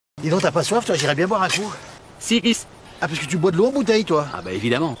Dis donc, t'as pas soif, toi? J'irais bien boire un coup. Si. Ah, parce que tu bois de l'eau en bouteille, toi? Ah bah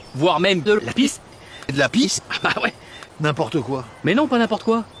évidemment. Voire même de la pisse. Et de la pisse? Ah bah ouais. N'importe quoi. Mais non, pas n'importe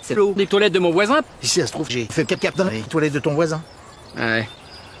quoi. C'est l'eau des toilettes de mon voisin. Si ça se trouve, j'ai fait cap dans les toilettes de ton voisin. Ouais.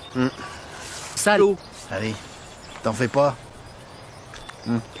 Salaud. Allez, t'en fais pas.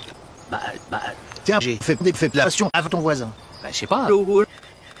 Bah, Tiens, j'ai fait des passion avant ton voisin. je sais pas. L'eau.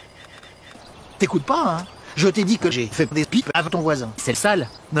 T'écoutes pas, hein? Je t'ai dit que j'ai fait des pipes avant ton voisin. C'est le sale.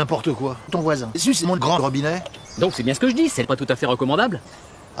 N'importe quoi. Ton voisin. Suce, c'est mon grand robinet. Donc c'est bien ce que je dis, c'est pas tout à fait recommandable.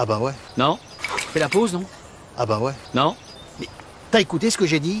 Ah bah ouais. Non. Fais la pause, non? Ah bah ouais. Non. Mais t'as écouté ce que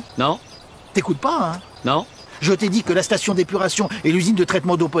j'ai dit? Non. T'écoutes pas, hein? Non. Je t'ai dit que la station d'épuration et l'usine de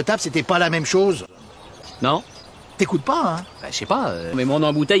traitement d'eau potable, c'était pas la même chose. Non. T'écoutes pas, hein? Bah je sais pas, mais mon eau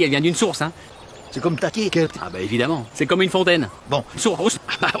en bouteille, elle vient d'une source, hein. C'est comme taquer. Ah bah évidemment, c'est comme une fontaine. Bon. Source.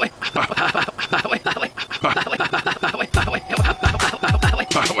 Bah ouais.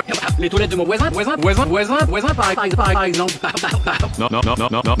 Les toilettes de mon voisin, par exemple.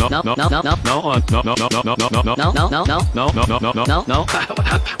 Non.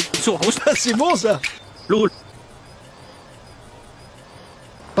 Source. C'est bon, ça? L'eau.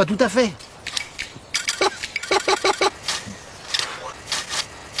 Pas tout à fait.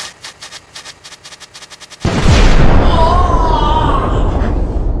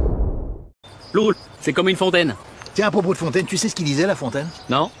 L'eau, c'est comme une fontaine. Tiens, à propos de fontaine, tu sais ce qu'il disait, la fontaine?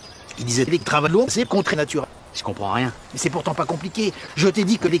 Non. Il disait que les travaux de l'eau, c'est contre naturel. Je comprends rien. Mais c'est pourtant pas compliqué. Je t'ai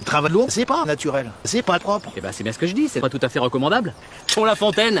dit que les travaux de l'eau, c'est pas naturel. C'est pas propre. Eh ben c'est bien ce que je dis, c'est pas tout à fait recommandable. Pour la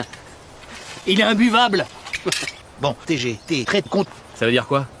fontaine, il est imbuvable. Bon, t'es très contre. Ça veut dire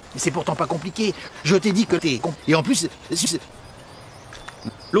quoi? Mais c'est pourtant pas compliqué. Je t'ai dit que t'es con. Et en plus,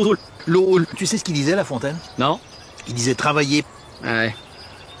 L'eau. tu sais ce qu'il disait, la fontaine? Non. Il disait travailler. Ouais.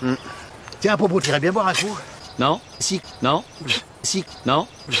 Tiens, à propos, t'irais bien boire un coup? Non. Si. Non. Si. Non.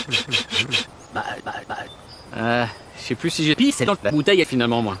 Je sais plus si j'ai pissé dans la bouteille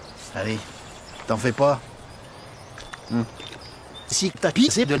finalement, moi. Allez, t'en fais pas. Si t'as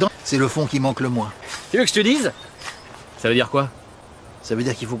pissé dedans, c'est le fond qui manque le moins. Tu veux que je te dise? Ça veut dire quoi? Ça veut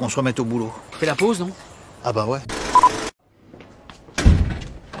dire qu'il faut qu'on se remette au boulot. Fais la pause, non? Ah bah ouais.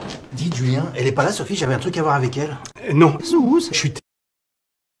 Dites Julien, elle est pas là, Sophie? J'avais un truc à voir avec elle. Non. Suce. Je suis...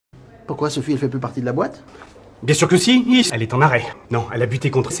 Pourquoi Sophie, elle fait plus partie de la boîte? Bien sûr que si. Elle est en arrêt. Non, elle a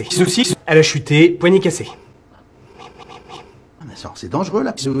buté contre ses soucis. Elle a chuté, poignet cassé. Ah mais ça, c'est dangereux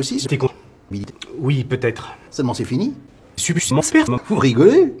là. C'est aussi. T'es con... Oui, peut-être. Seulement c'est fini. Mon sperme. Vous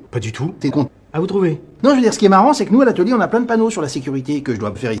rigolez? Pas du tout. T'es con. À vous trouver. Non, je veux dire, ce qui est marrant, c'est que nous, à l'atelier, on a plein de panneaux sur la sécurité, que je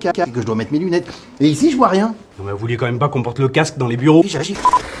dois faire caca, que je dois mettre mes lunettes. Et ici, je vois rien. Non mais vous vouliez quand même pas qu'on porte le casque dans les bureaux? Oui, j'agis.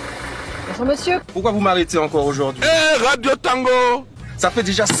 Bonjour monsieur. Pourquoi vous m'arrêtez encore aujourd'hui? Radio Tango! Ça fait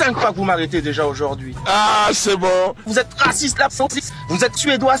déjà 5 fois que vous m'arrêtez déjà aujourd'hui. Ah, c'est bon. Vous êtes raciste là, vous êtes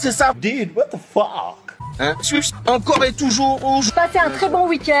suédois, c'est ça? Dude, what the fuck? Hein? Suce, encore et toujours rouge. Passez un très bon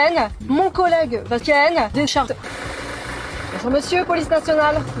week-end. Mon collègue week-end décharge. Bonjour monsieur, police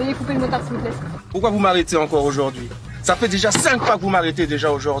nationale. Veuillez couper le motard s'il vous plaît. Pourquoi vous m'arrêtez encore aujourd'hui? Ça fait déjà 5 fois que vous m'arrêtez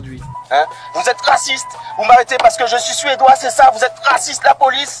déjà aujourd'hui. Hein? Vous êtes raciste. Vous m'arrêtez parce que je suis suédois, c'est ça? Vous êtes raciste la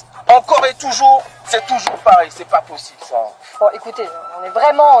police? Encore et toujours, c'est toujours pareil, c'est pas possible ça. Bon écoutez, on est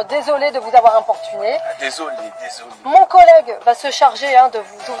vraiment désolé de vous avoir importuné. Désolé. Mon collègue va se charger de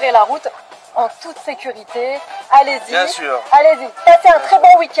vous ouvrir la route en toute sécurité. Allez-y. Bien sûr. Allez-y. Passez un très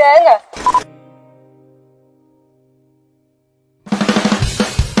bon week-end.